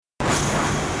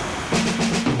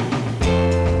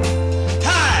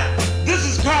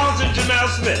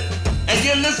Smith, and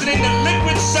you're listening to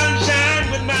Liquid Sunshine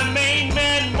with my main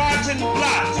man, Martin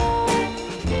Blott.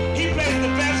 He plays the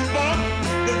best funk,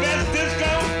 the best disco,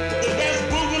 the best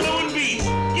boogaloo and beats.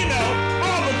 You know,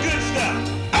 all the good stuff.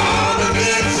 All the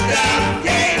good stuff,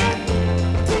 yeah.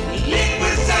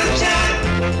 Liquid Sunshine,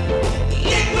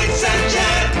 Liquid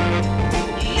Sunshine,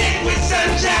 Liquid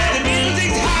Sunshine. The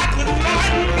music's hot with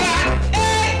Martin Blott.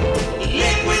 Hey,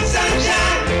 Liquid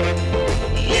Sunshine,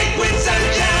 Liquid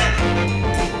Sunshine,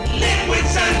 Liquid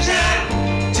Sunshine.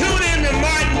 Tune in to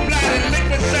Martin Blott and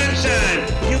Liquid Sunshine.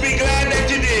 You'll be glad that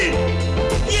you did.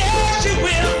 Yes, you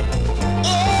will.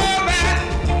 All right.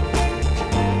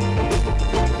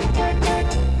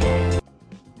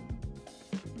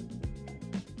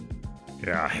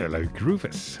 Yeah, hello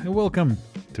groovers, and welcome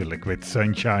to Liquid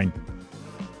Sunshine.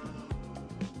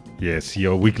 Yes,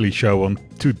 your weekly show on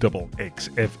 2XX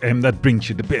FM that brings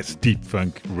you the best deep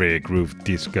funk, rare groove,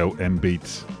 disco and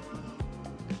beats.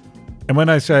 And when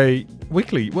I say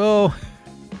weekly, well,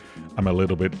 I'm a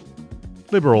little bit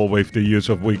liberal with the use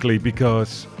of weekly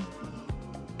because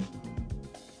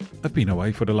I've been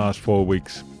away for the last 4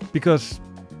 weeks. Because,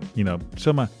 you know,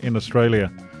 summer in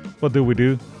Australia. What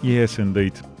do? Yes,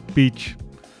 indeed. Beach.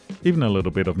 Even a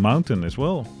little bit of mountain as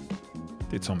well.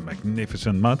 Did some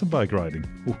magnificent mountain bike riding.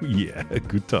 Oh yeah,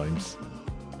 good times.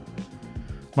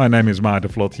 My name is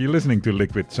Maarten Vlot. You're listening to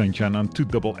Liquid Sunshine on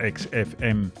 2XX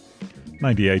FM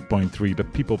 98.3, the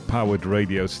people-powered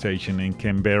radio station in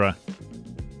Canberra.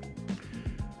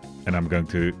 And I'm going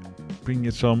to bring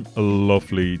you some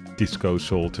lovely disco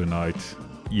soul tonight.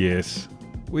 Yes,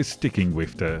 we're sticking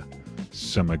with the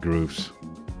summer grooves.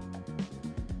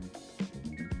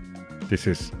 This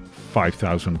is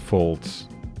 5,000 Volts.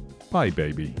 Bye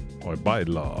baby, or bye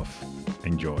love.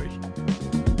 Enjoy.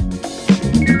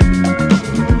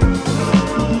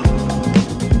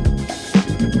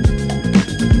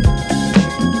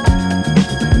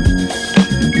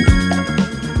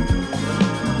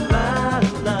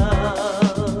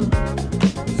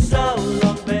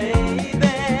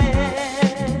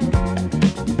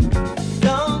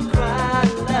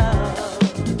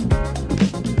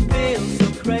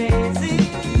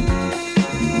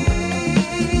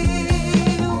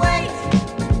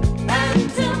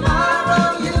 Tomorrow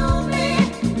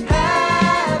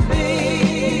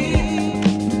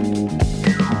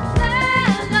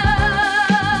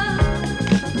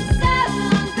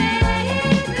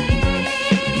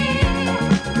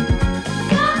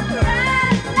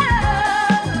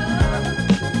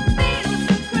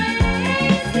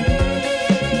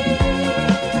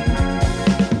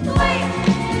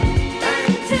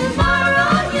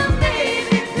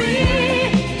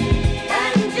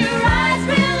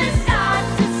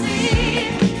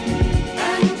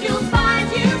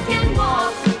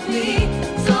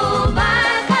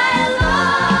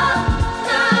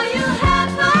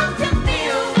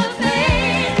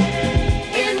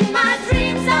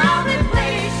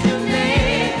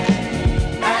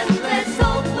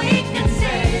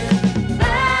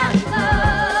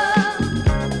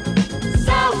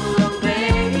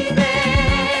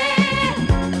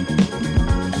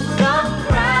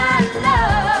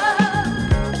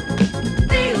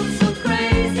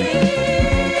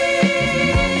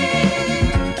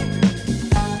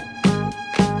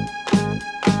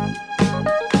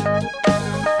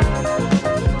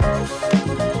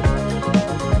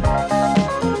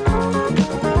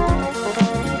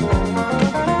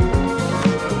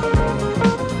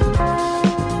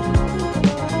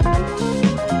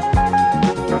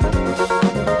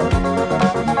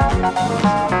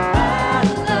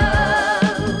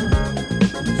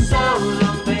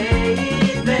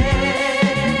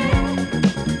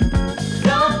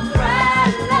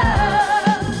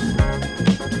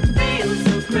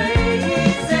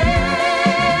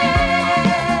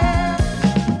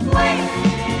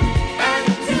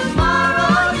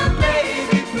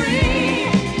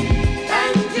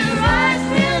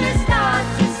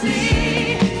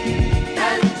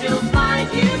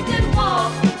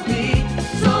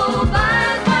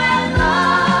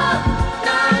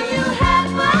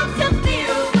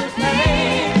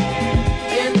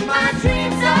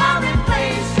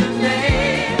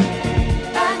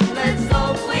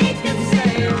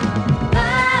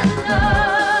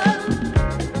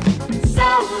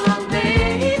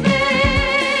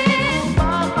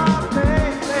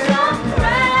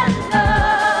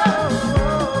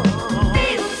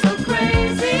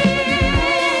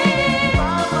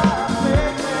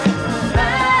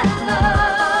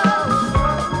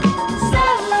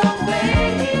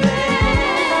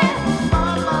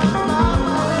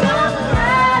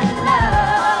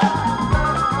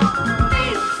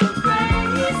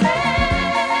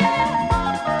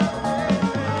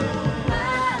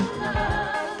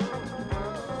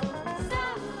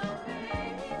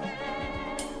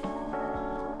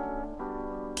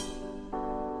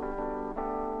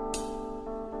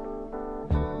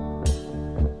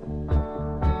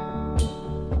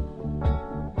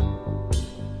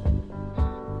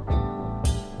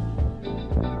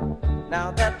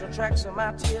tracks of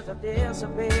my tears have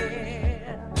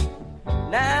disappeared.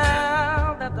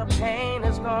 Now that the pain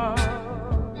is gone,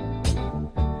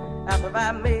 after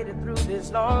I made it through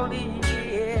this lonely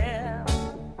years,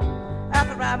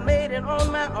 after I made it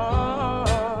on my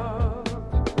own,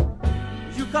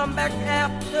 you come back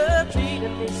after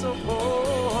treating me so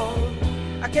cold.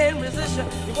 I can't resist you,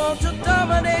 you want to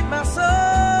dominate my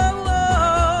soul.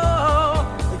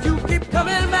 You keep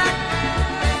coming back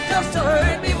just to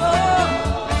hurt me more,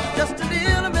 just a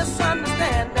little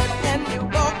misunderstanding, and you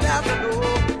walked out the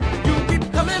door. You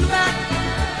keep coming back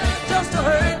just to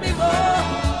hurt me more,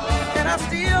 and I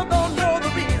still don't know the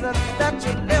reason that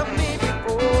you left me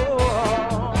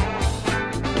before.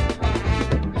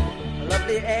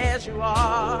 Lovely as you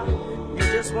are, you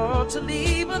just want to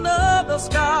leave another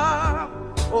scar.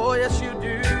 Oh yes you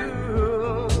do.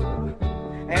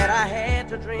 And I had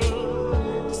to dream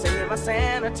to save my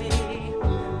sanity,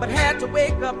 but had to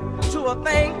wake up to a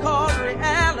thing called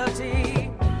reality.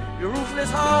 Your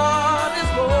ruthless heart is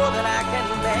more than I can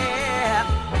bear.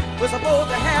 We're supposed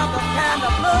to have the kind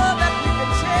of love that we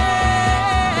can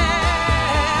share,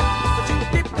 but you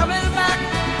keep coming back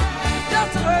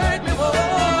just to hurt me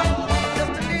more,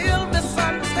 just a little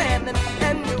misunderstanding,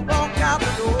 and you walk out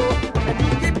the door. And you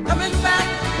keep coming back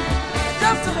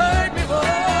just to hurt me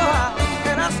more,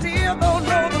 and I still don't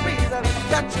know the reason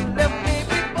that you left me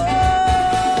before.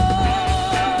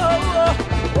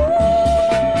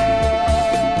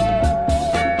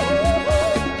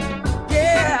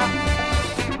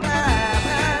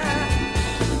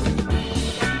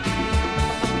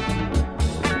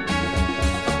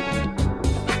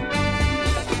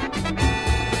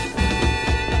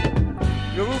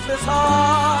 Your ruthless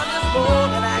heart is more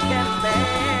than I can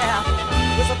bear.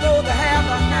 We're supposed to have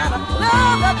the kind of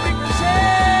love that we can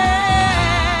share,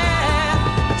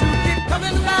 but you keep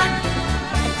coming back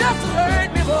just to hurt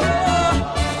me more,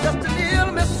 just a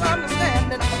little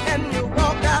misunderstanding, and you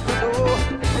walk out the door.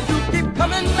 And you keep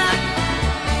coming back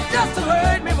just to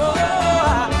hurt me more,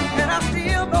 and I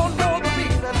still don't know the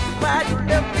reason why you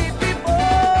left me before.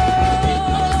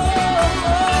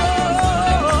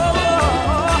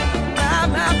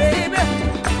 Now, baby,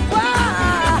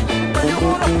 why? When you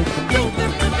wanna do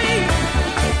this to me,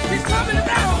 he's coming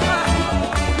down my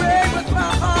way with my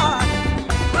heart.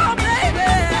 Oh,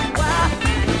 baby, why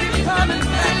you keep coming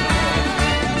back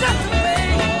just to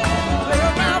play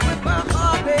around with my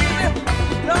heart, baby?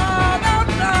 No, no,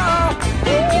 no.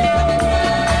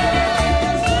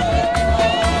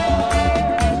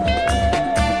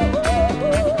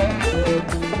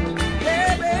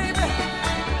 Yeah, baby,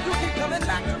 you keep coming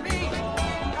back to me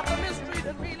after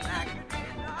mistreating me like this,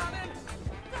 darling.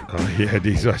 Oh yeah,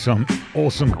 these are some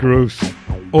awesome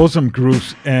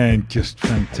grooves and just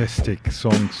fantastic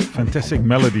songs, fantastic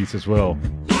melodies as well.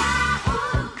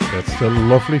 That's the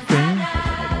lovely thing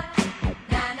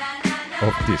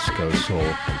of disco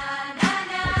soul.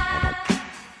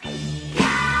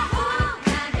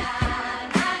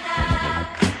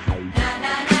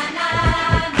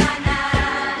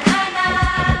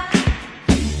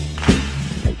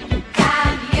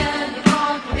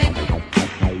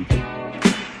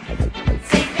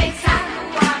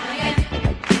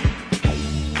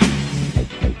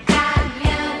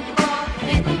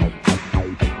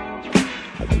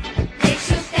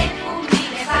 Deixa o tempo me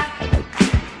levar.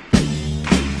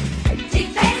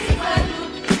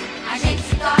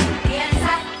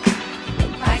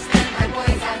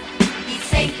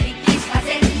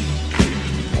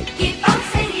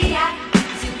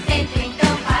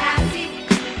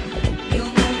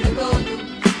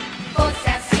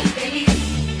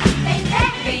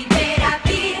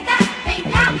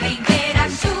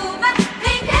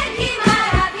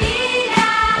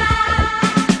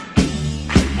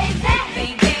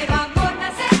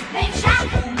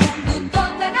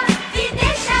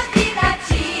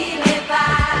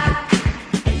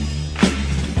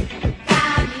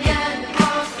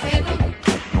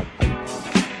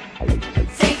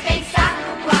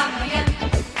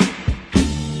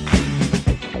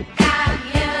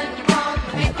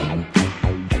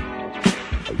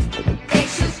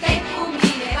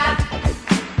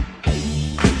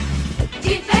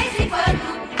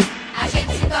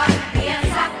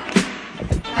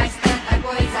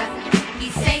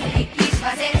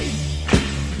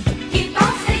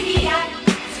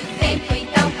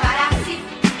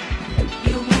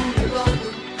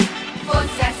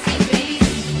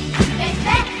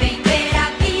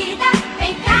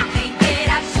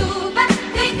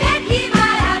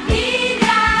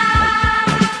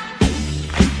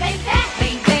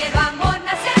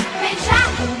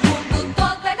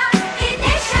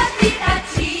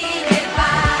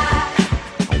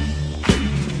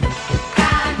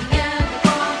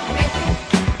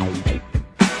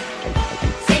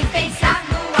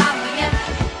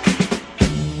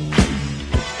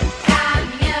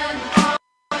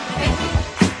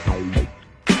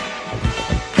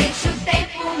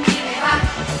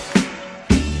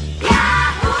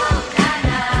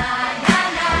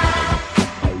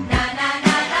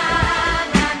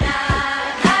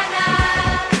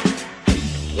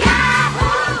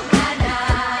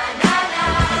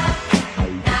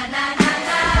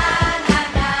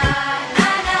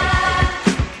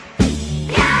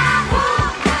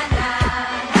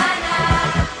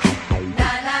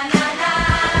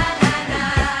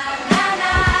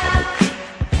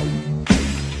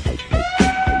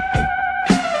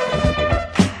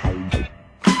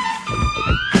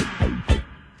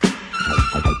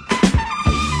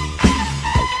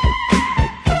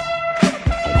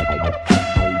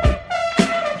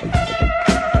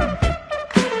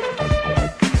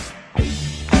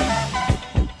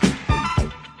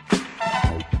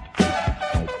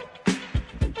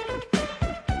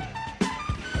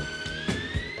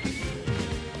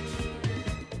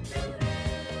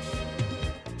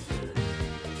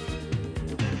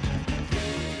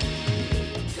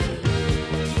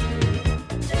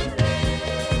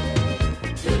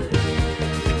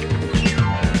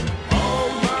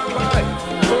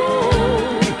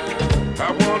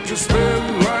 to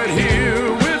spend right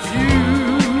here with you.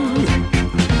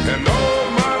 And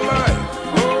all my life,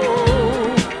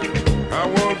 oh, I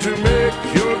want to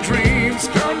make your dreams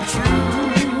come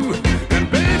true.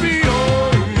 And baby,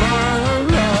 all my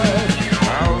life,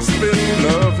 I'll spend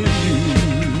loving you.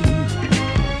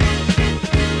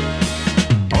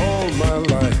 All my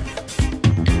life,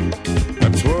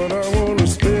 that's what I want to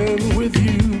spend with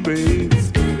you, babe.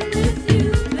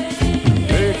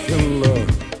 Making love,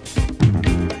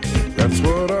 that's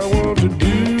what I want to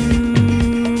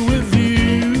do with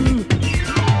you.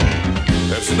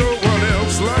 There's no one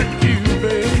else like you,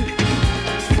 babe.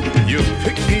 You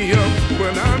pick me up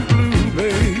when I'm blue,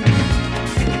 babe.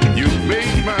 You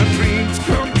make my dreams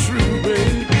come true,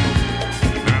 babe.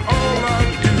 Now all I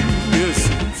do is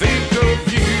think of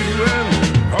you, and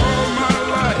all my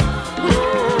life,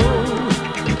 oh,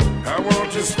 I want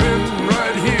to spend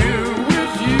right here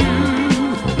with you.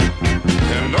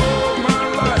 And all my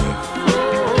life,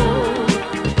 oh,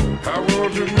 I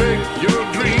want to make your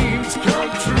dreams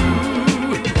come true.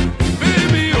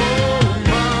 Baby, all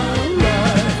my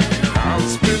life, I'll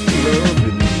spend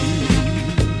loving you.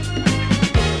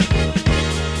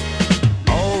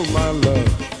 All my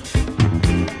love,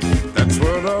 that's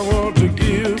what I want to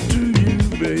give to you,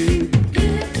 babe.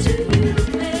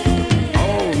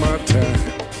 All my time,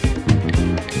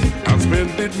 I'll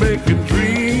spend it making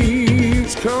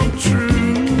dreams come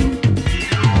true.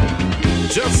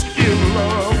 Just give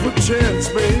love a chance,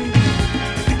 babe.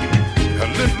 A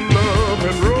little love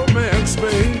and romance,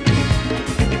 babe.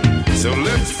 So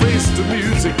let's face the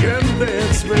music and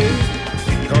dance, babe.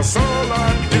 'Cause all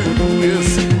I do is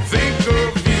think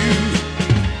of you.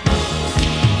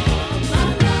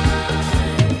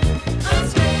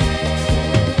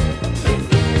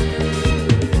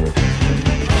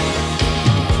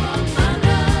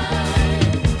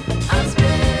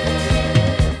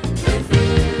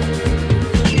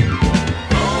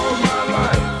 All my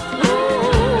life,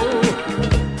 oh,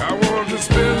 I want to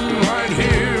spend right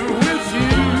here with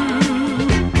you.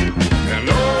 And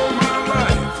all my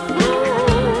life,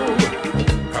 oh,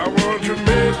 I want to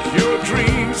make your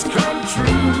dreams come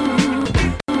true.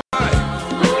 Life,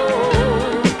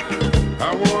 oh,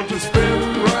 I want to spend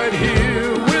right here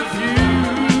with you.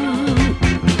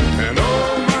 And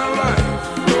all my life,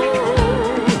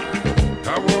 oh,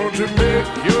 I want to make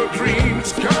your dreams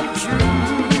come true.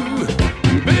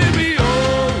 Baby,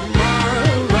 all my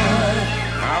life,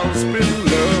 I'll spend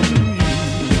loving you.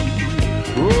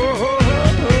 Oh,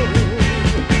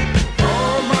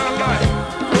 all my life,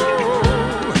 oh,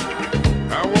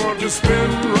 I want to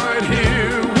spend right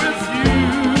here with you.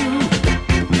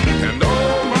 And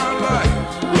all my life,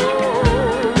 oh,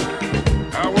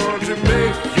 I want to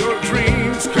make your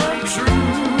dreams come true.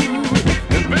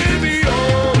 And baby,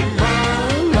 all my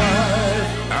life,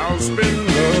 I'll spend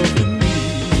loving you.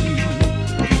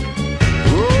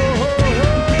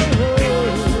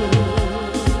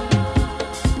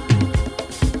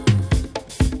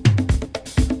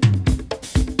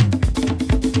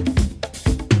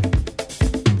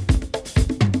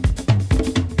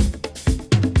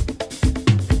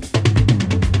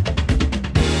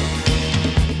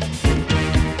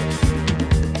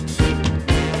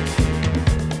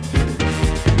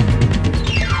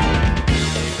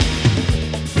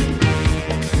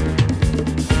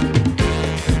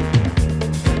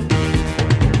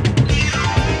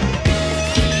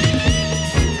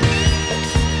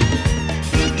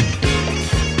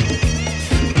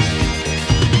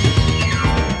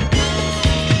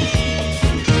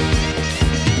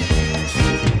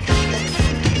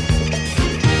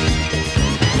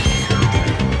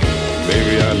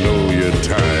 Baby, I know you're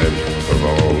tired of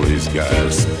all these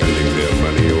guys spending their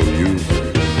money on you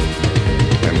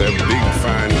and their big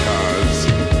fine cars.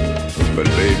 But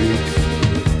baby,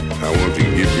 I want to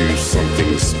give you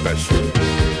something special,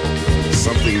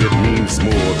 something that means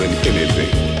more than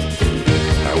anything.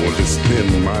 I want to spend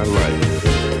my life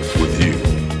with you.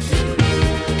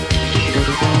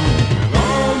 And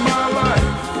all my life,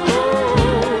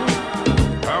 oh,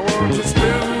 I want to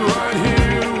spend right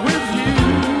here with you.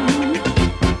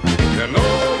 And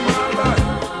all my life,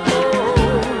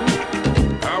 oh,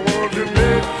 I want to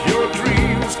make your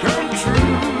dreams come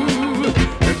true.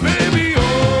 And baby,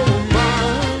 all my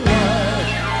life,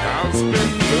 I'll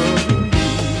spend loving you.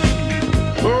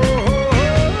 Oh,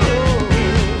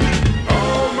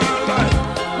 all my life,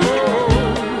 oh,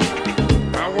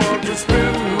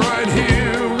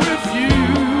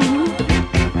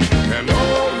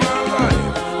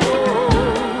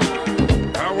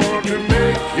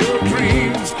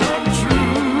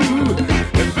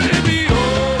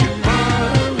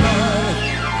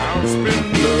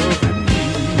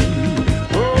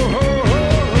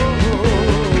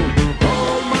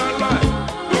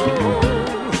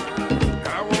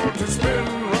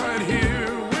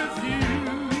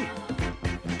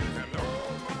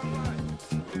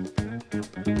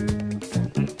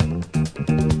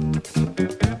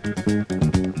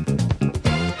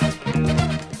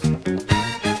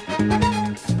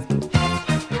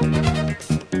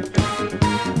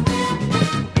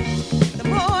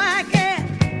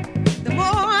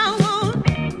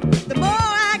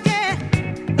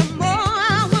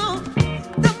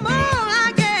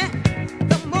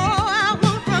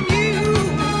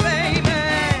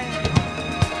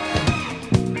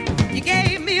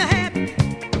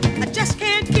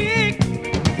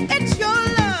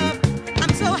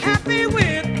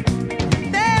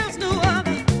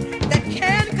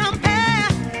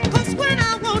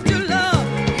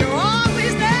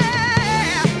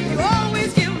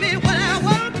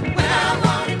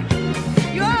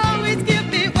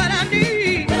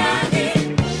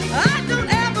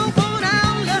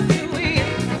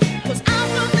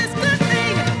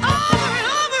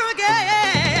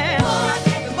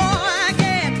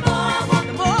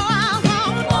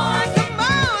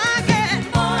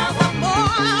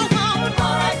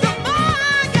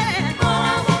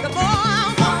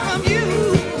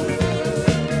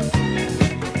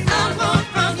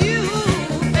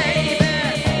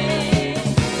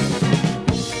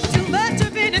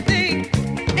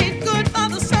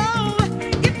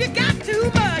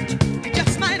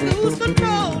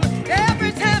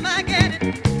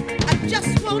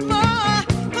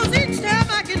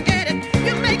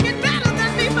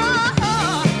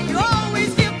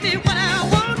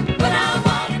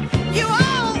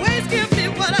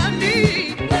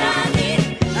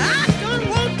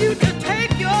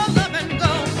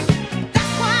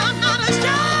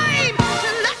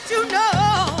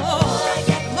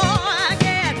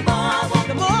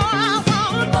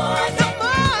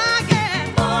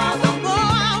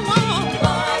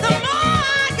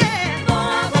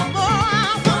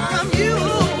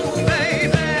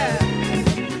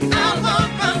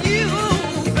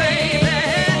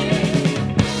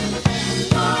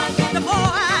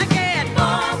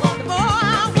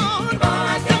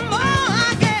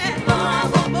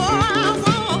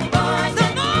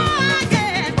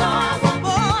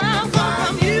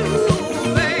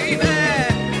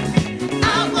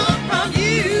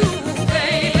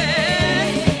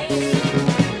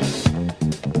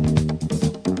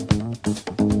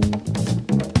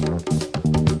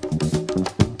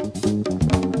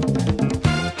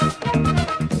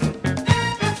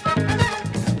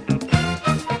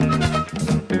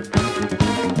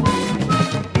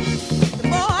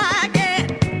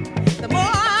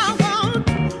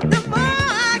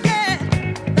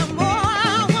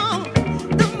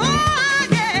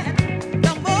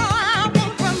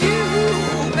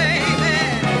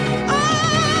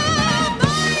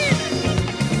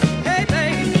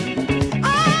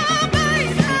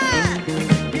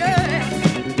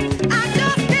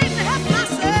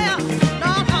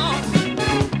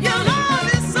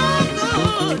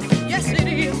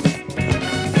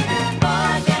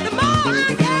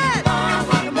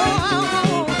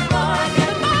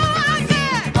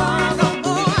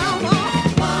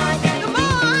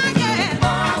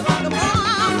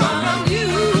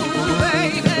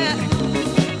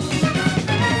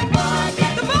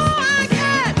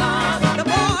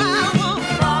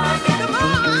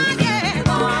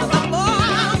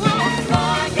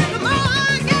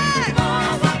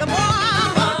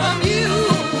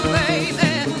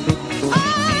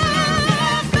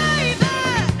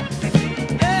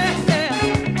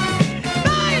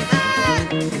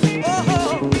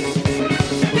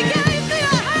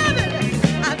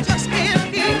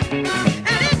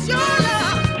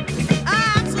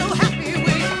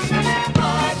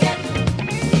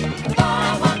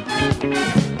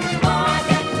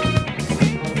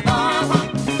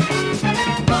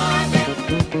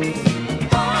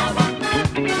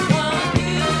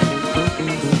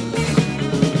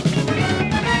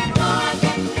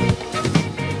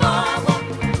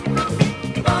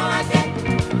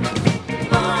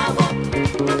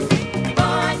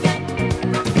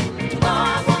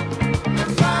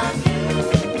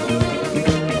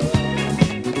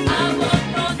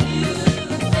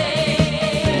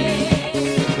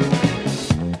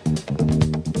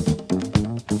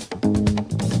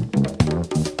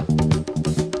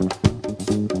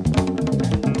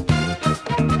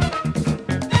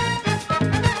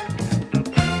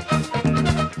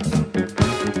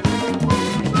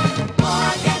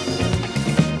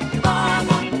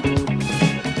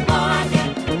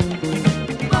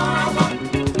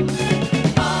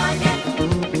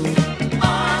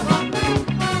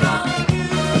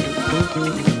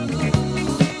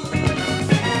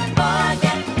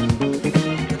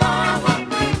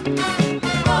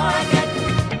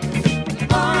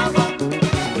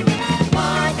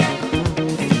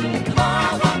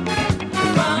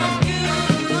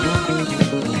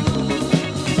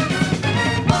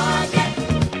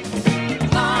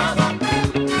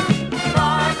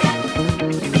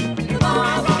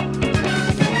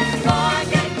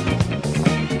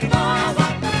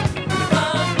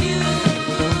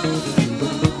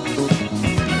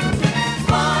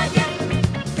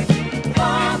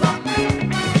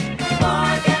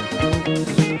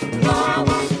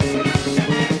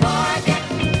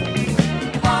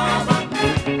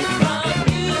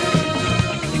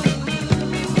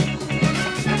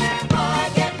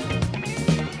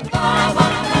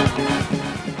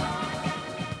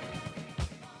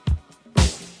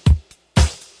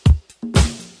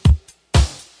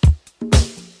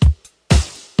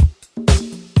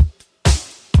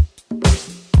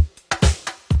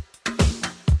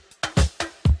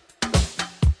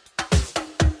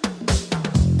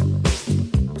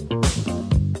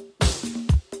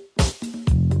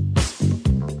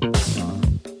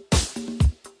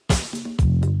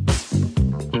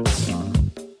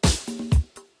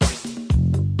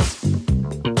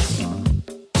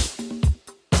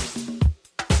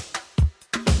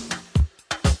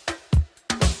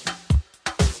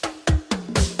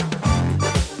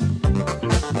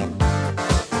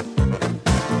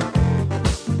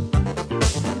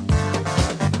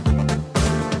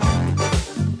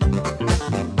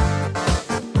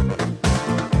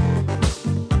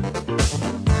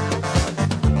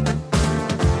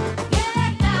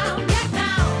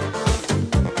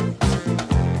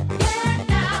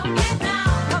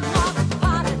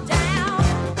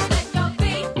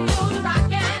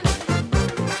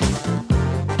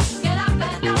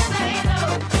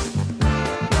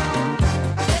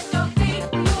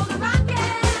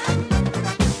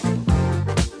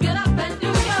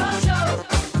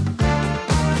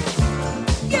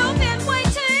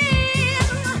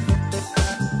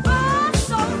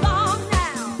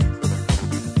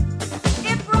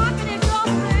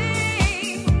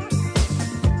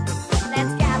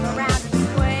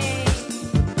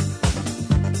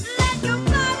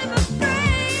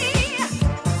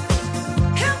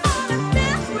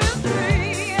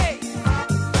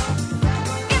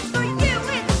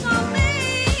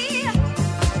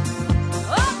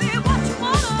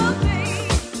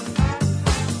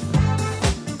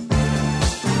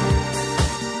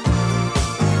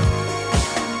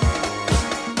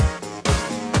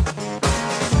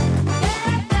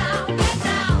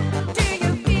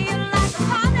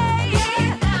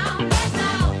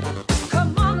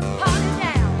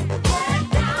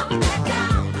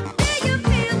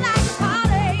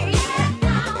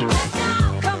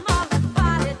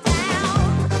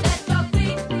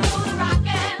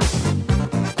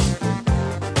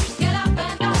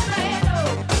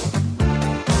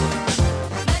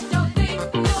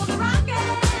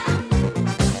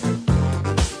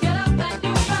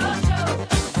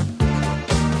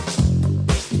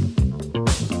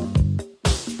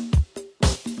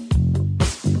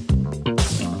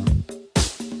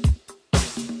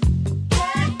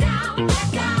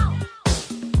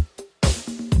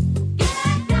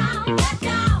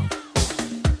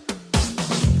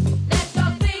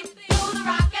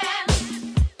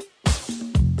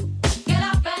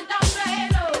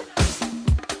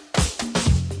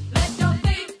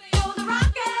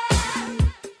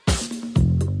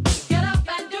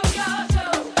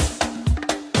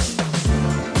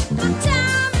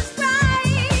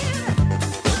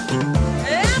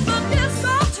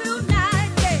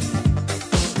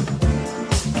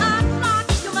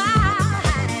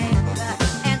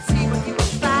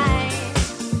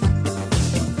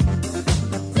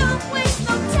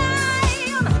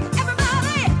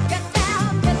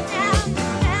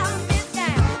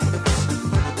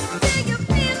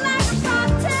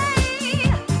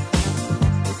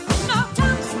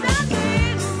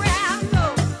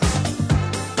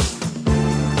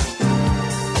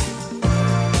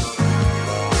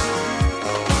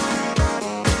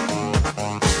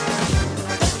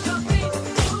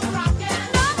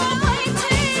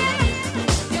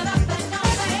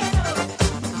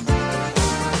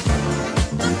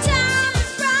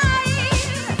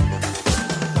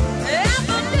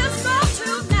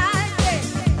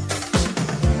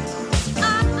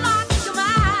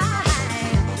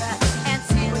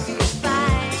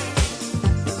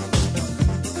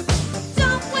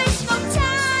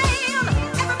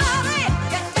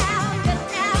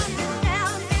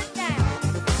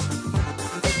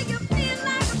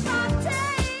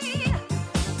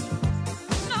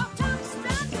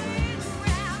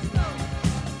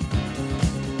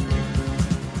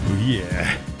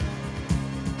 Yeah.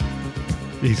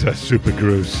 These are super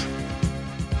grooves.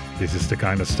 This is the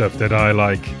kind of stuff that I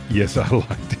like. Yes, I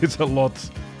like this a lot.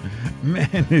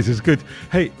 Man, this is good.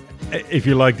 Hey, if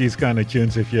you like these kind of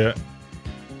tunes, if you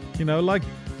like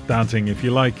dancing, if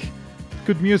you like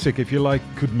good music, if you like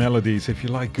good melodies, if you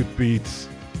like good beats,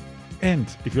 and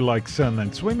if you like sun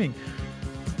and swimming,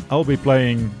 I'll be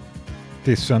playing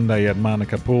this Sunday at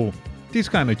Monica Pool these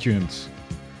kind of tunes.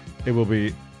 It will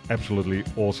be absolutely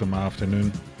awesome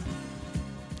afternoon.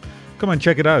 Come and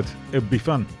check it out. It'll be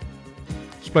fun.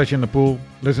 Splash in the pool,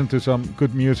 listen to some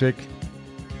good music.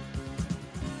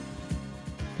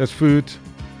 There's food,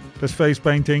 there's face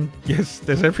painting. Yes,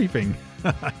 there's everything.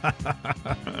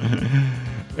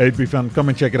 It'd be fun. Come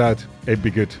and check it out. It'd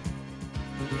be good.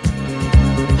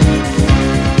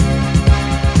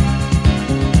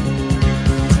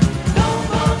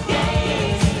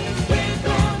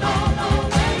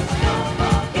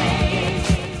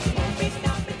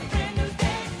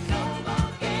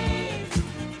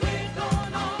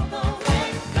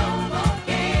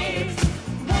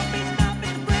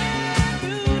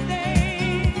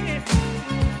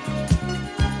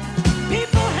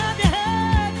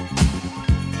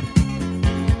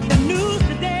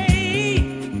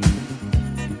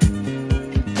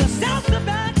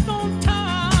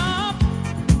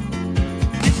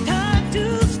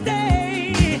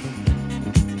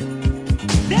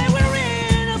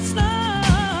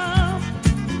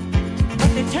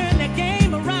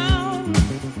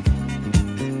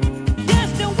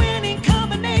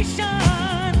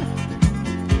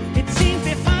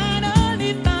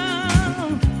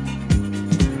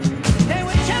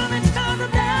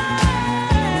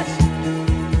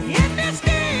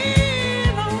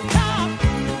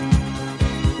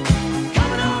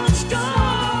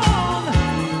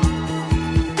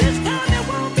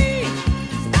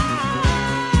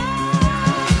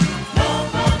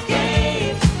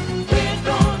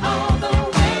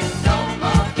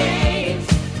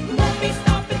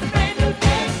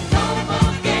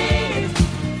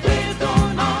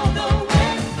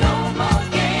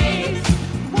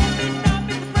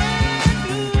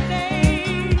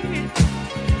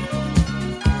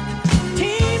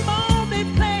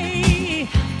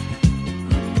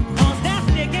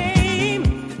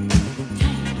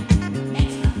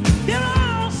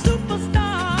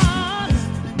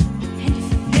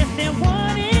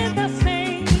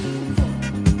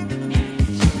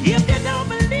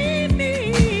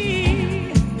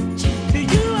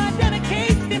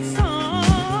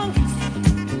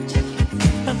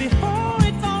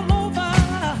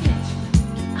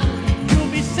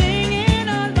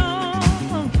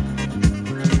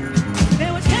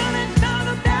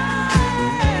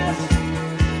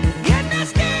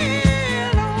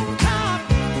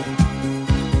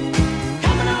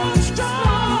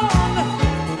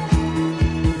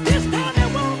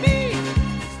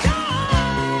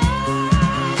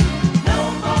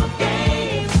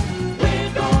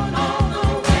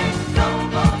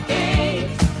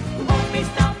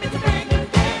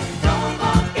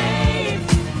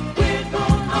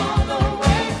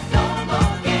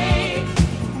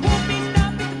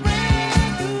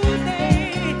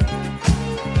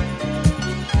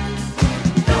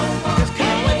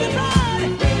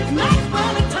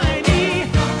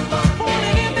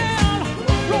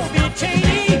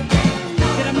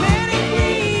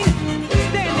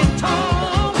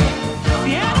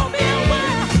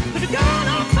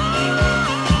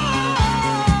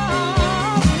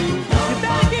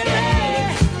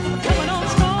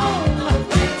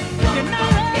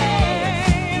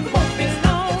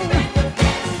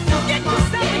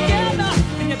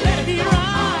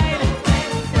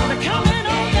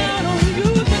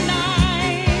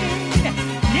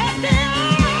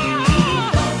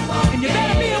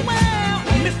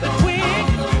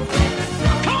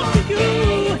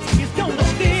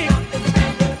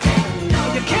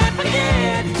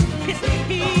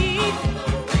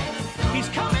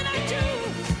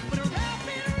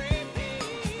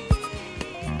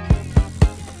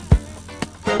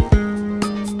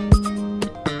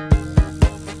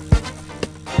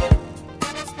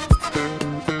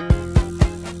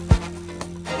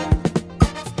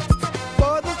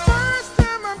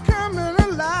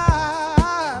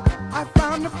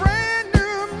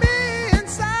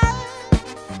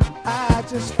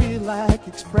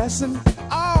 Expressing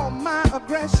all my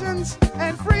aggressions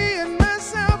and freeing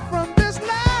myself from this life.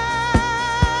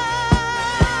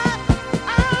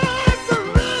 I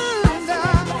surrender,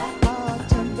 oh,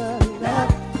 tender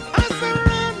love. I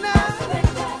surrender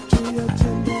to your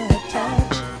tender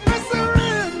touch. I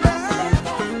surrender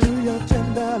to your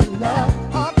tender love.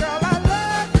 Oh, girl, I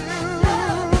love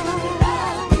you.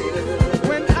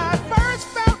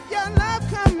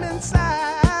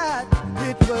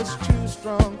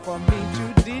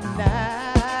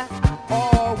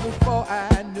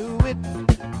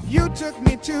 You took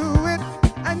me to it,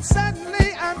 and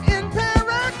suddenly I'm in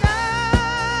paradise.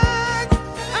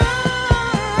 I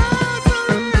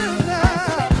surrender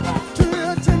to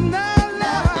your tender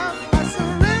love. I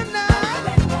surrender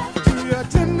to your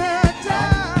tender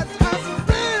touch. I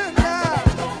surrender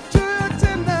to your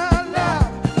tender love.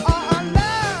 Oh, I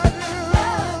love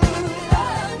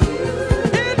you.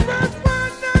 It was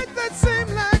one night that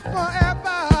seemed like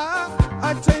forever.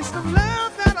 A taste of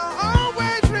love that I'll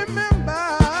always remember.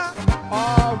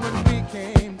 Oh, when we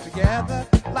came together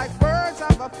like birds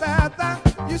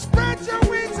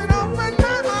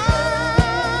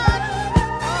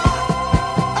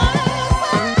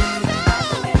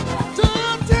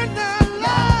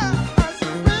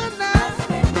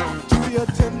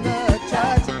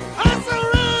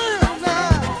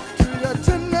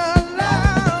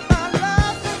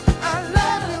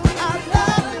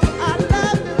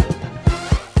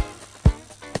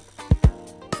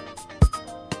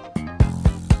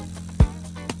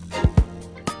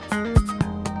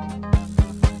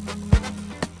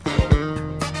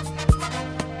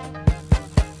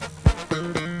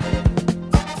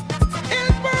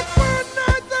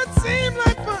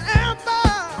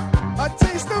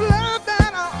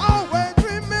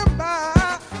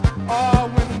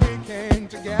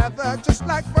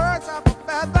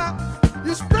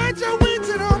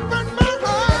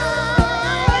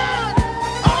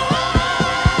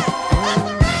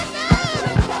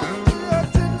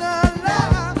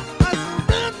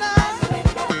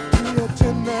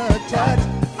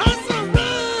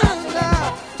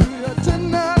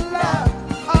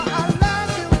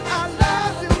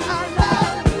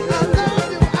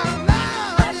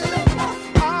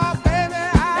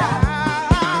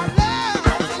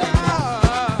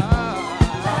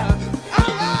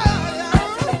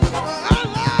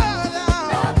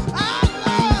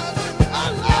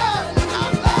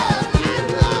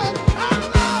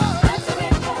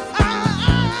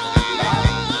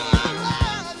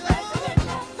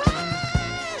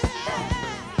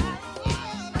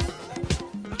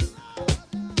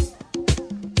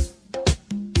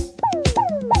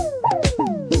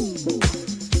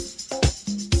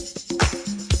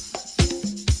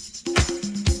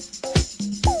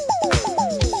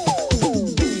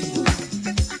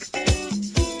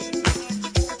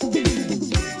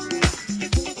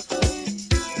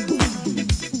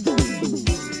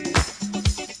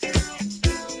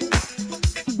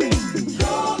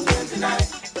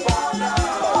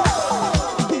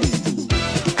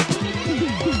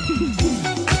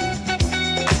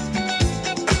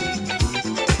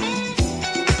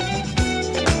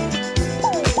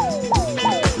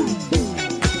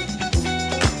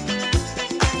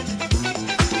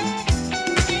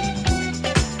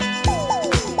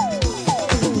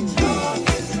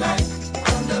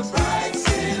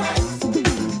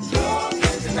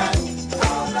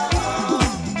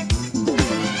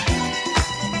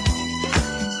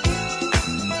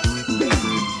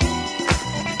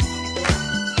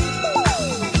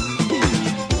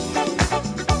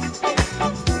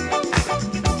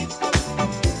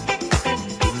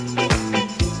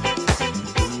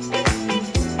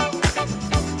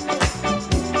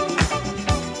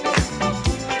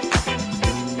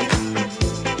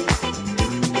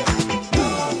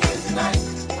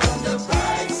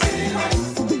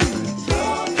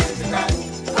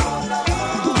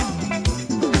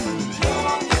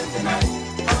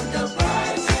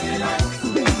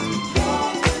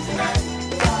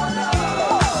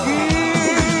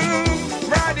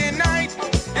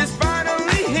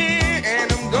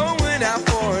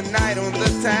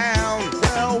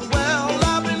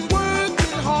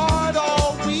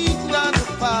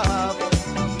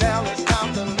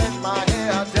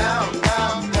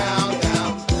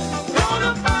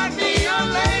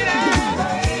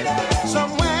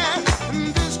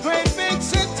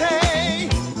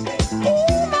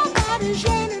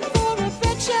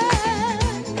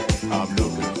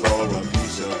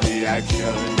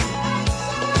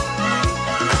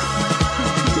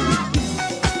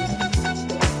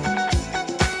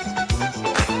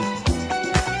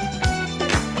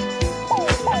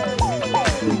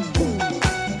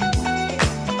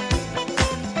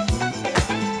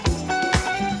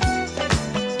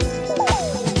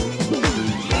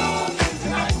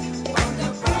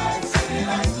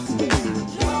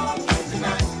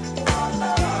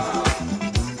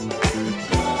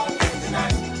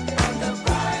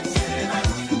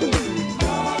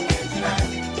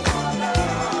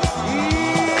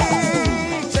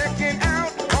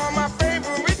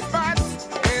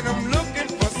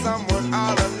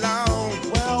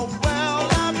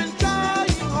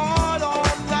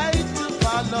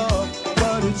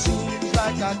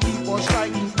like I keep on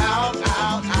striking out,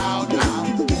 out, out,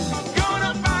 out.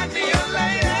 Gonna find me a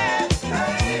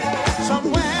lady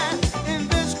somewhere in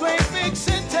this great big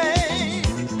city.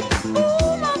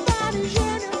 Ooh, my body's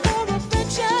yearning for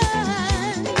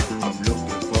affection. I'm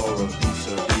looking for a piece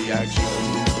of the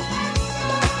action.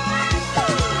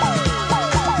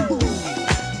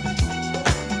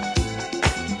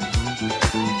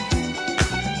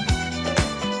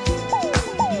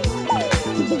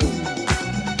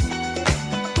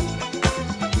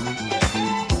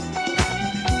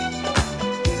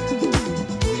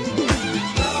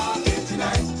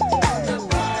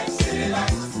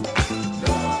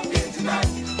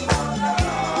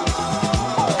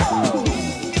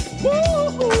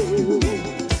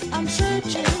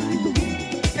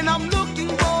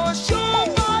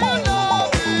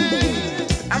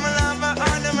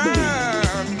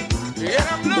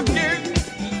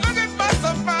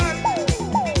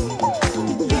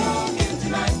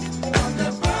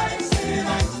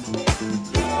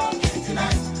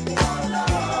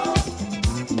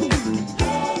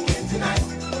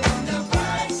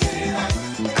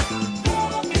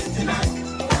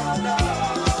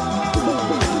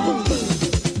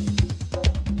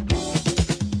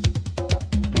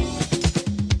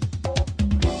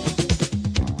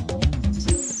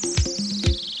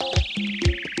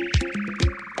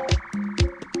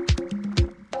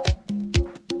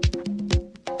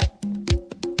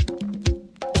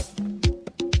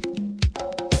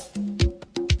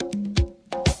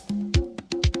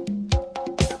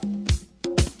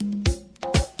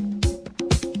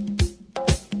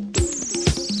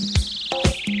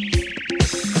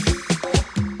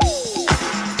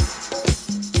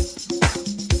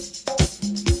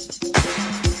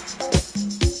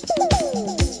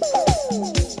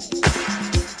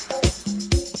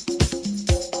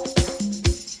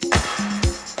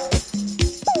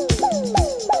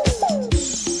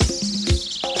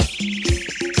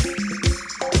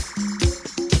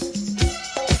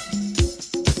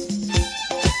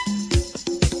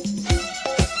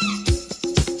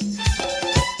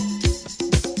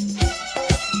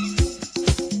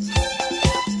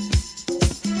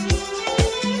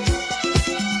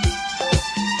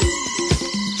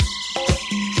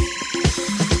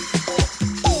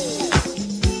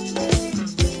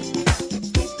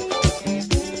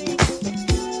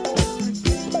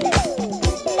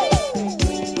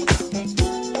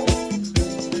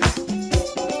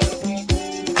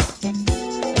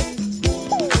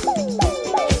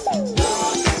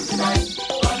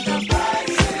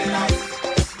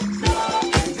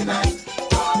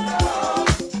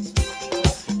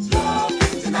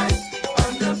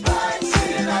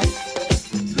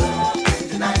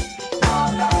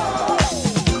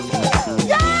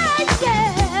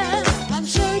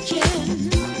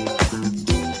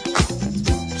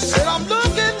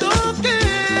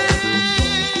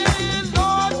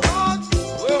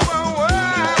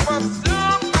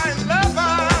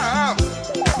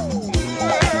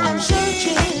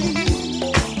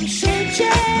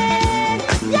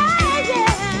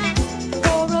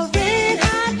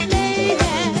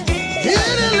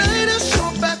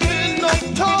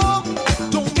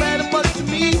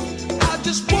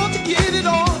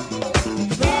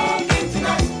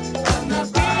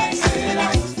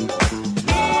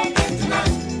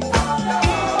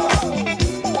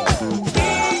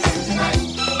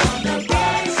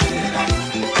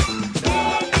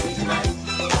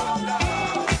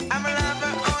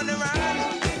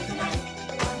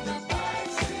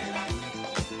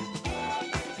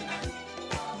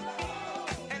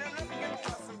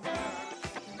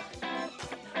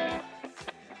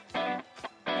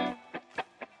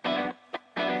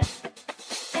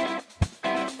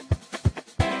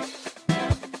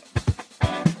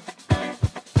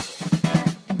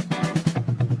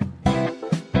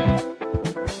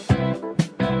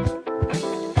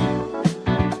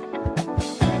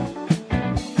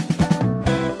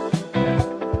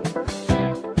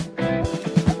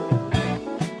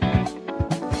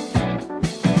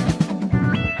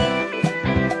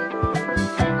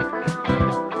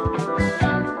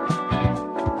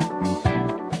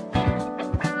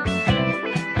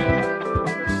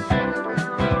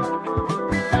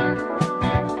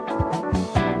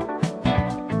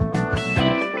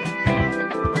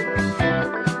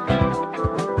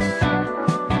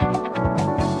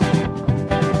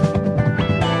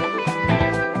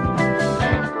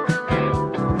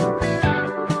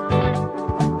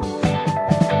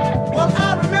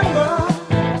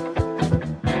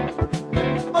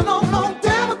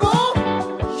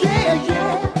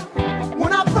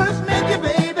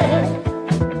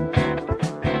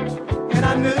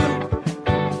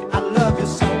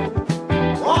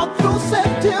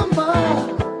 September,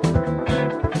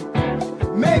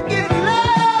 making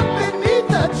love beneath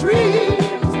the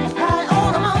trees, high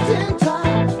on a mountain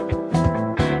top,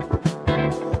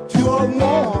 to a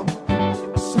warm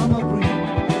summer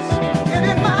breeze. And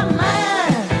in my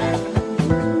mind,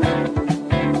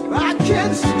 I can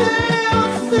still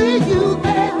see you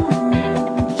there.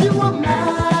 You were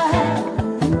mine,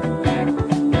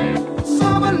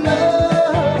 summer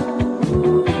love.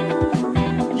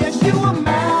 Yes, you were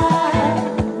mine,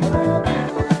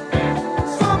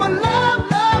 summer love,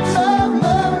 love, love,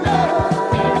 love, love.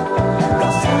 The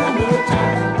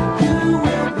summertime, you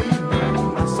will be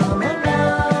my summer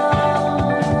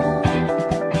love.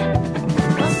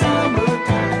 The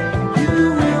summertime, you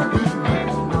will be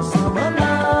my summer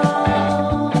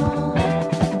love.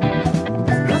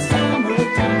 The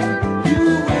summertime, you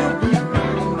will be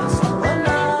my summer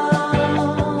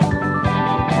love.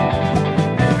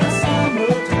 The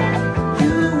summertime,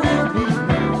 you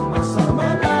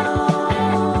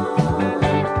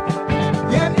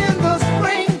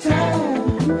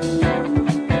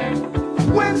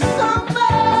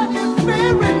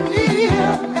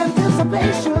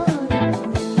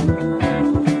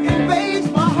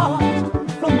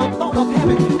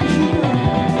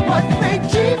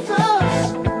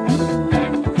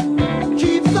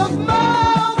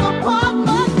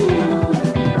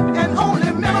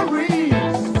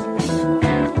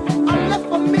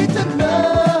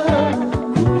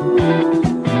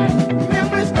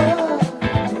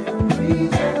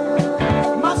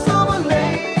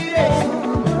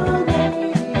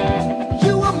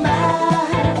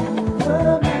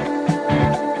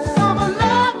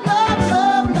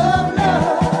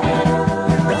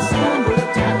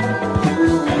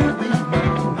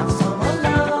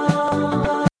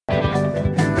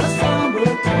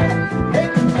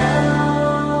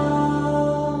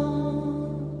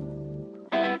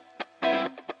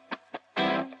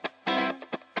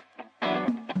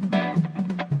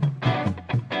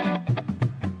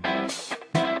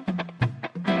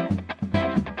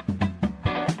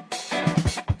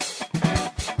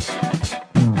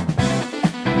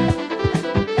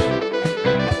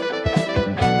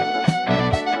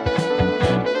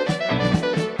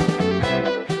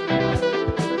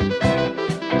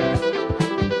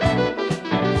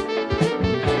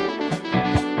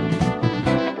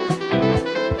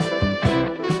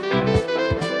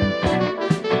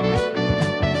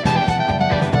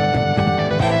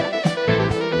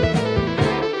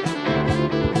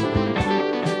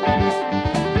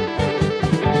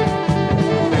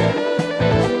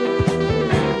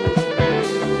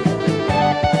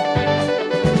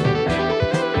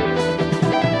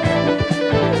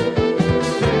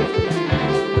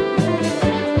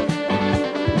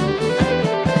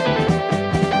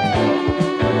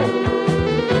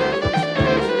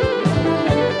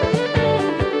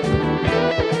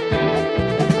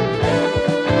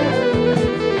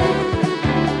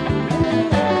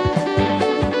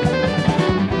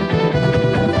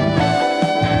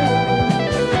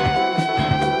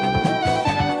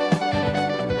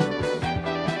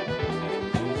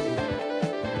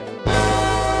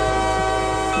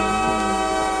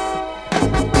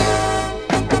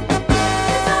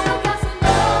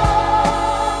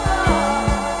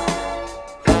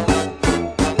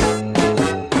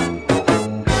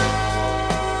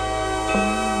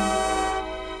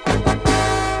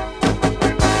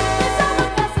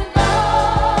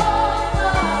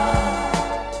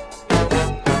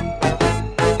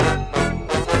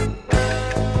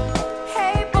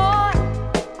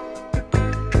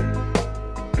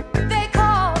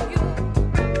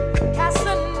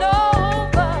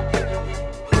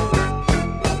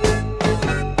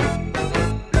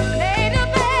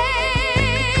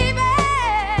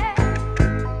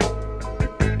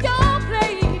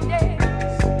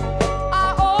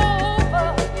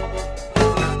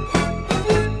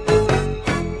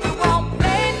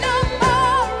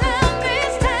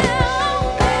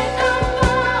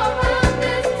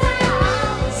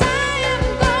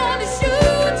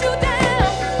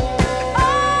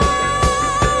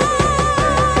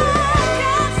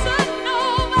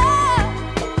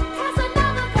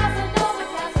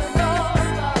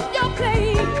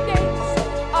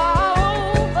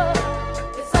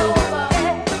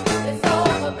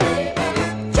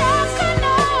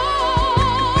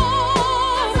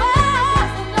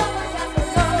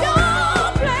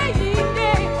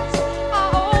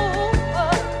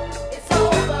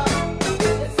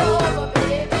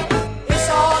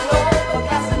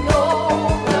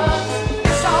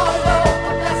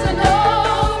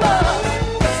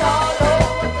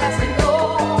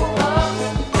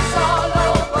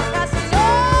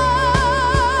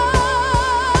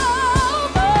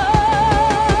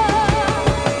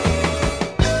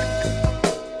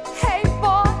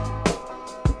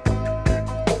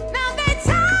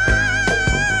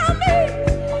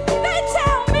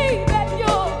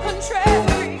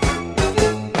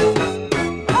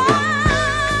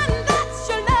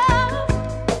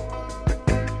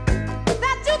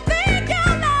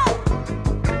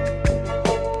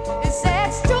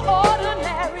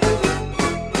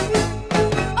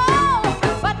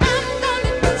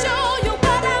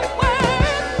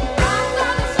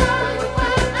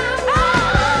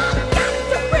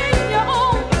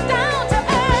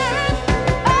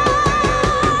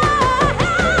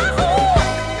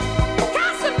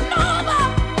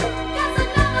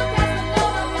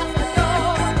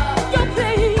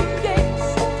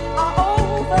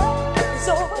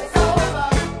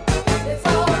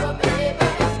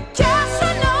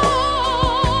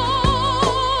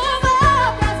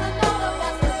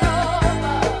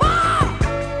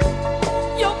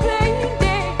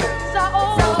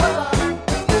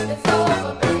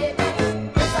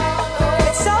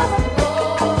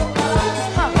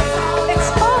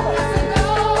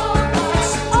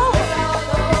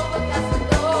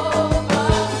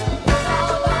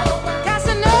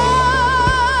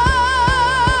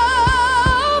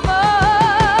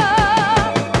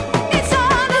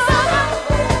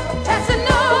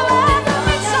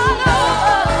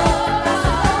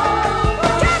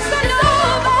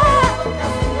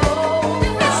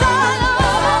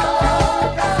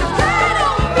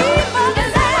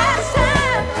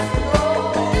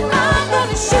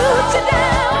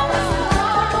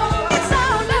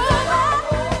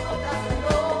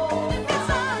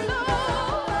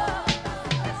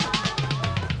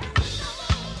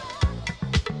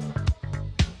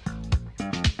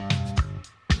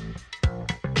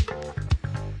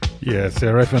Yes,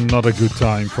 they're having not a good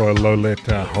time for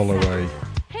Loletta Holloway.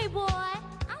 Hey boy, I'm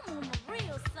on the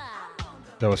real side.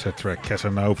 That was her track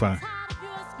Casanova.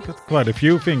 Got quite a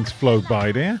few things float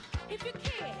by there. If you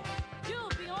care, you'll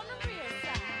be on the real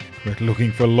side. But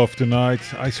looking for love tonight,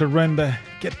 I surrender.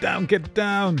 Get down, get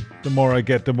down. The more I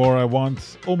get, the more I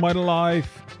want. All my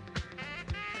life.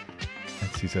 And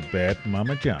she's a bad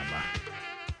mama jama.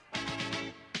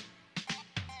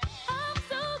 I'm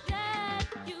so glad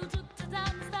you took the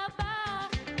time to stop by.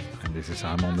 And this is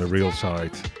I'm on the real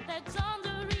side. That's on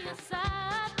the real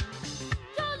side.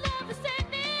 Your love is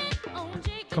standing on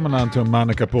Jacob. Coming on to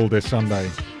Monica Pool this Sunday.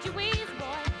 Change your ways,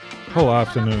 boy. Whole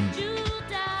afternoon. You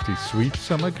down These sweet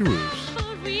summer grooves.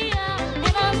 for real.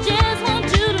 And I just want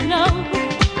you to know.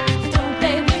 Don't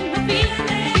play with my feelings.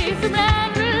 If you're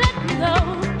mad, let me go.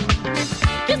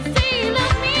 Just say you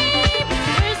love me, but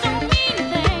words don't mean a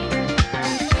thing.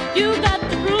 You got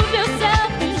to prove yourself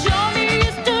and show me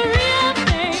it's the real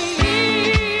thing.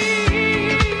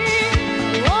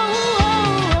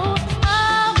 Oh,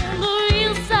 I'm on the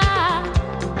real side.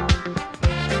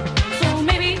 So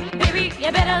maybe, baby,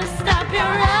 you better stop your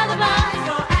alibi.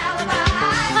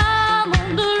 I'm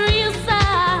on the real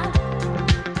side,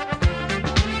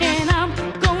 and I'm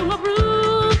gonna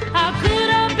prove how could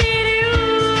I beat you,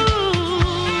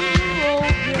 oh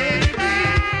baby.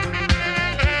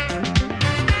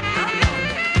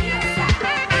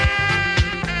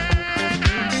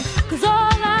 'Cause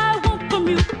all I want from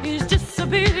you is just a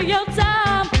bit of your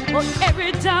time. But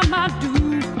every time I do,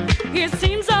 it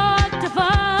seems hard to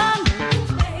find.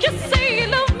 You say you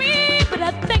love me, but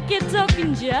I think you're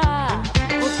talking jive.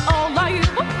 'Cause all I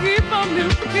ever hear from you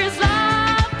is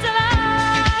life to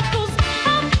life. 'Cause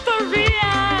I'm for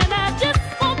real, and I just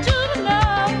want you to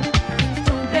know.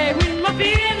 Don't play with my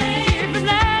feelings. If you're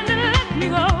mad, let me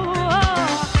go.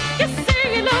 You say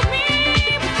you love me,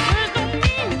 but words don't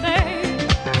mean a thing.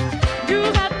 You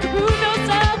got to prove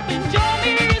yourself and show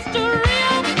me it's the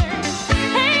real thing.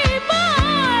 Hey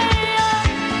boy,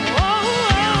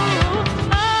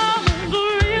 I'm on the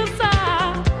real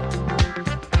side.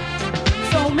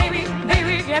 So maybe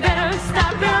you better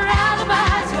stop your alibi.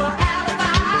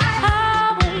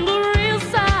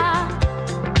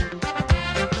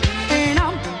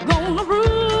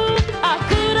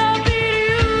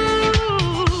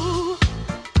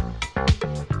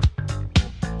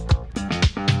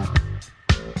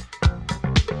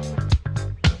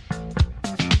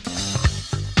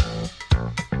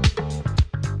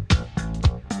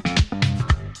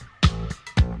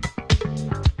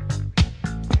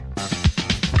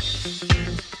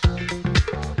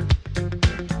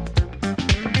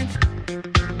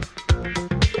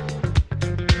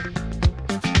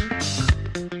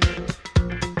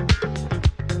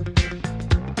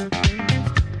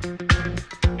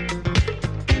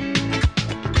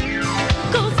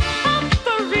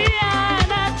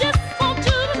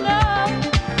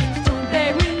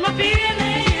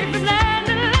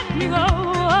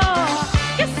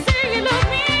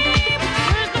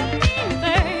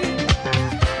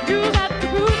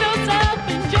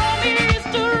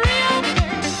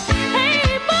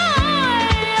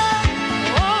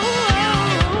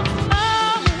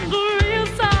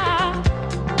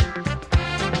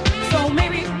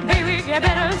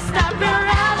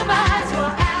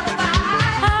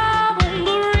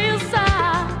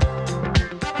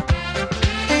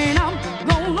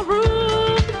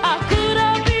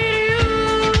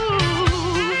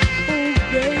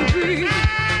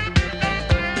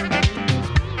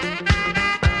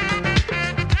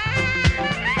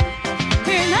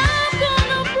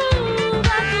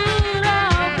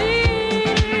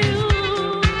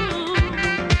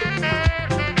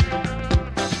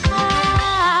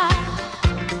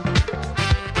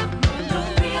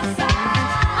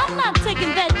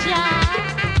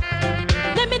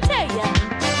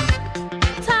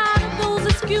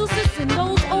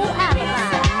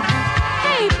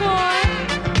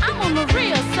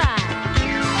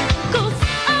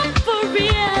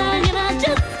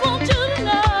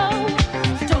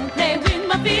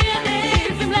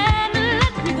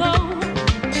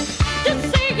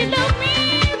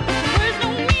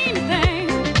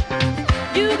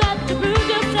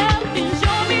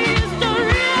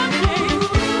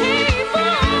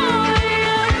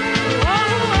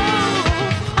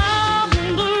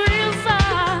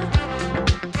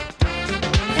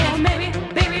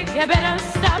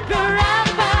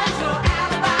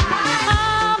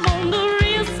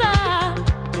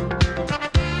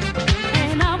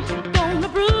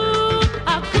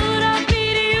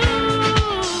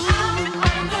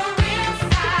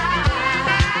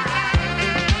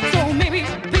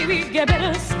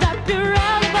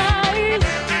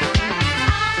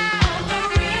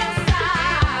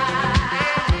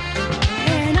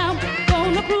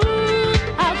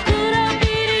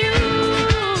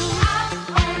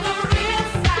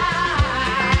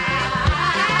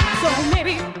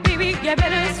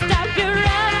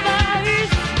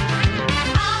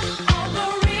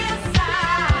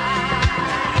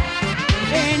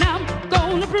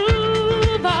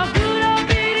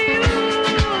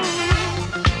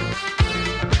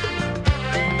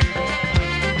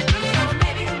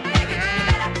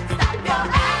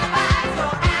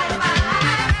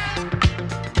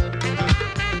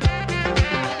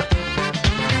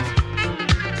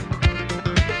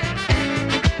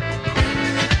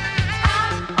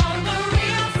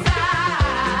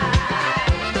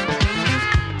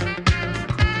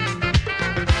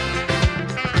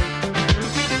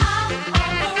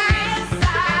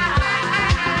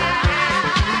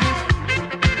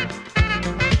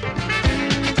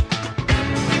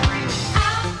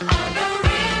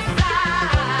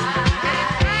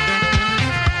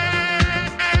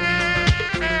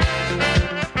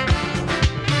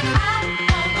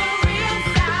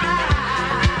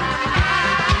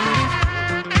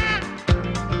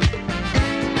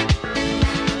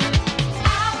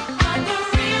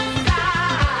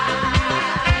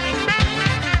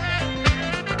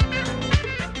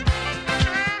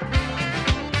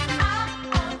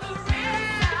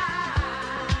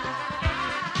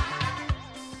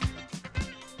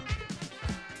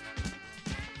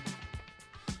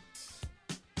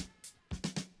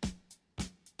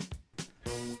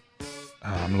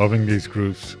 I'm loving these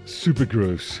grooves, super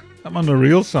grooves. I'm on the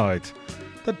real side.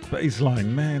 That bass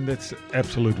line, man, that's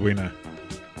absolute winner.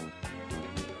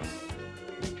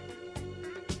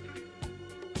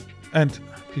 And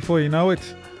before you know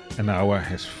it, an hour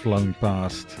has flown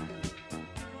past.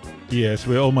 Yes,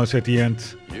 we're almost at the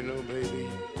end You know, baby,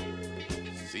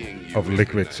 seeing you of is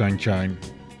Liquid the Sunshine.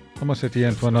 Almost at the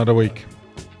end for another week.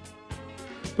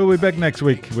 We'll be back next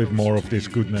week with more of this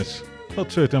goodness.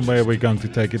 Not certain where we're going to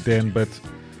take it then, but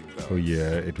oh yeah,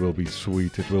 it will be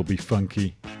sweet, it will be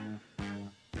funky.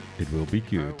 It will be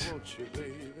good. want you,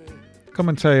 baby. Come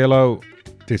and say hello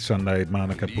this Sunday at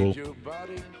Monica Pool. Need your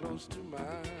body close to mine,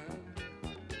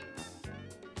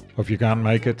 If you can't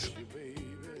make it,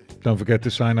 don't forget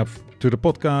to sign up to the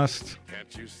podcast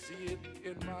can't you see it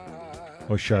in my eyes?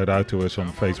 or shout out to us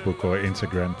on Facebook or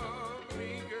Instagram. Love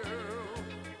me, girl.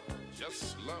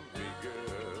 Just love me,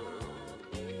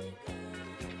 girl.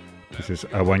 This is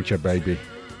I Want Ya Baby.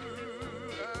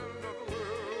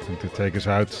 And to take us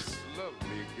out Love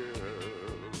me,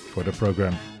 girl. for the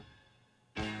program.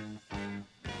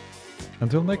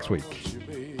 Until next week. You,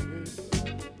 baby.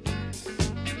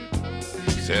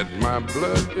 Said my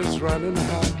blood is running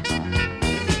hot.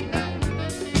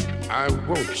 I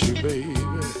want you, baby.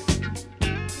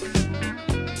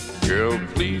 Girl,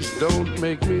 please don't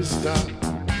make me stop.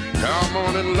 Come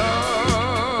on and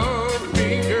love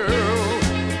me, girl.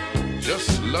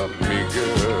 Just love me,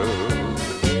 girl.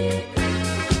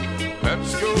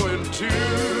 Let's go into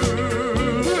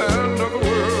another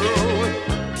world.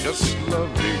 Just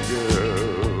love me,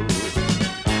 girl.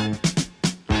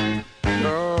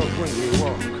 Oh, when you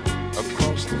walk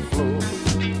across the floor,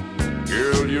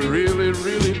 girl, you really,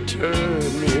 really turn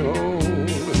me on.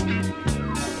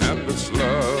 And this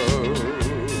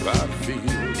love I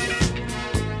feel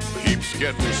keeps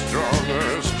getting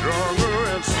stronger, stronger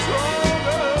and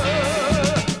stronger.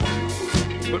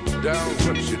 Put down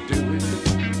what you're doing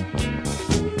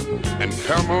and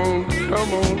come on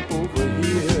over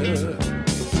here.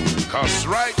 'Cause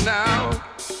right now,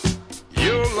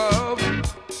 your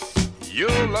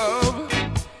love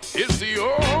is the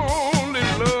only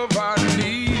love I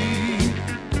need.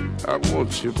 I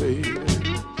want you, baby.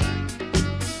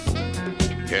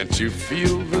 Can't you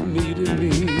feel the need in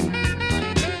me?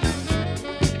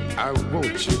 I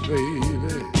want you,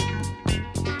 baby.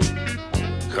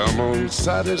 Come on,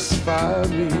 satisfy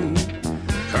me.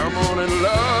 Come on and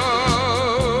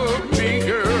love me,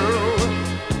 girl.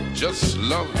 Just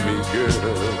love me,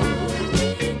 girl.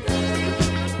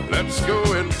 Let's go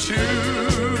into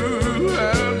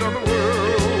another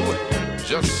world.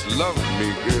 Just love me,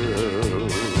 girl.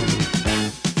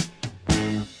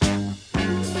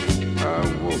 I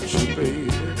want you,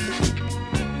 baby.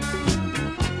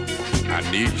 I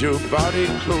need your body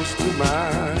close to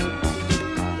mine.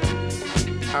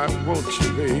 I want you,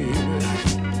 baby.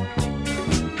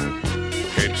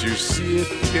 Can't you see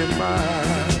it in my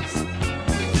eyes?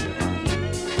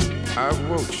 I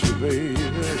want you, baby.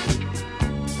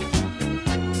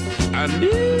 I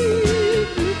need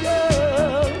you,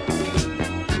 girl.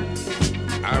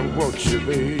 I want you,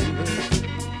 baby.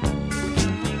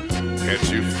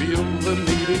 Can't you feel the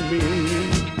need in me?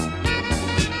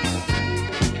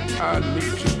 I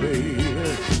need you,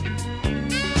 baby.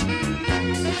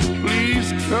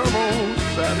 Please come on,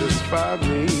 satisfy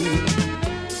me.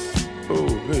 Oh,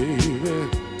 baby.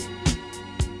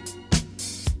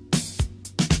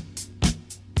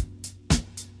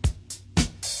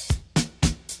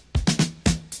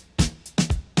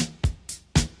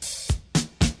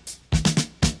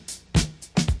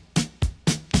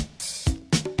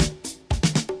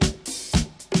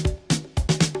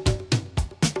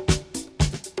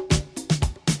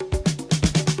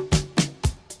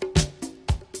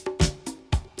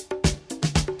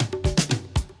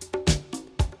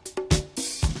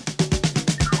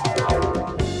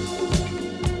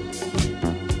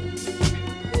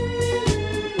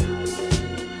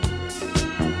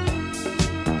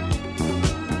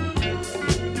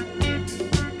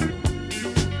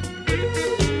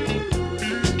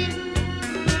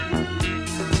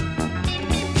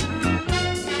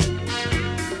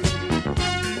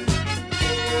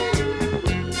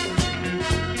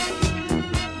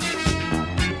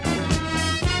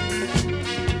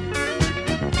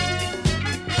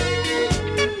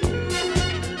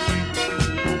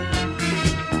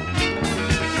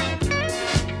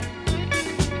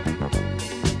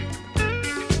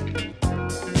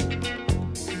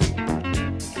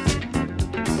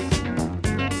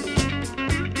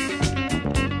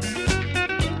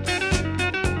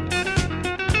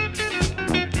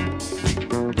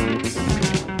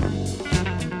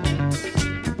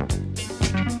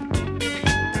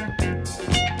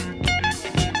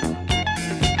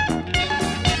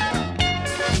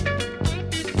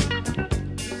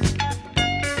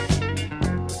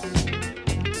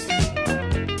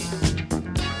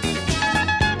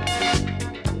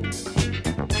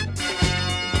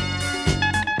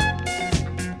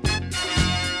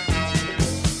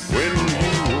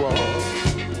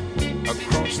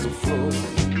 floor.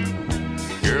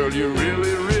 Girl, you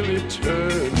really, really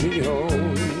turn me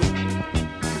on.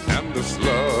 And this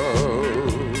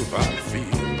love I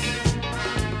feel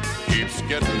keeps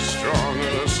getting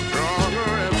stronger, stronger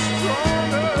and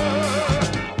stronger.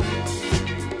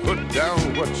 Put down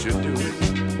what you're doing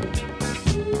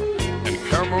and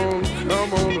come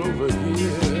on over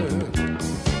here.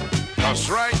 'Cause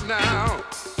right now,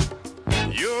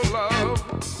 your love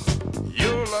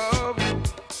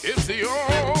is the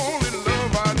only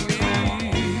love I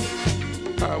need.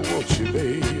 I want you,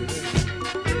 baby.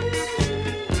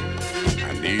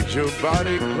 I need your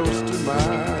body close to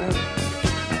mine.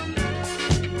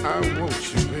 I want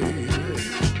you, baby.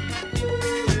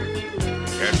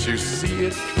 Can't you see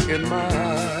it in my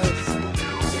eyes?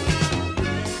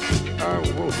 I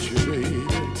want you, baby.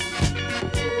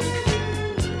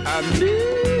 I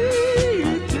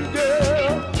need you,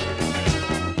 girl.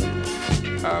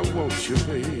 I want you,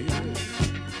 baby.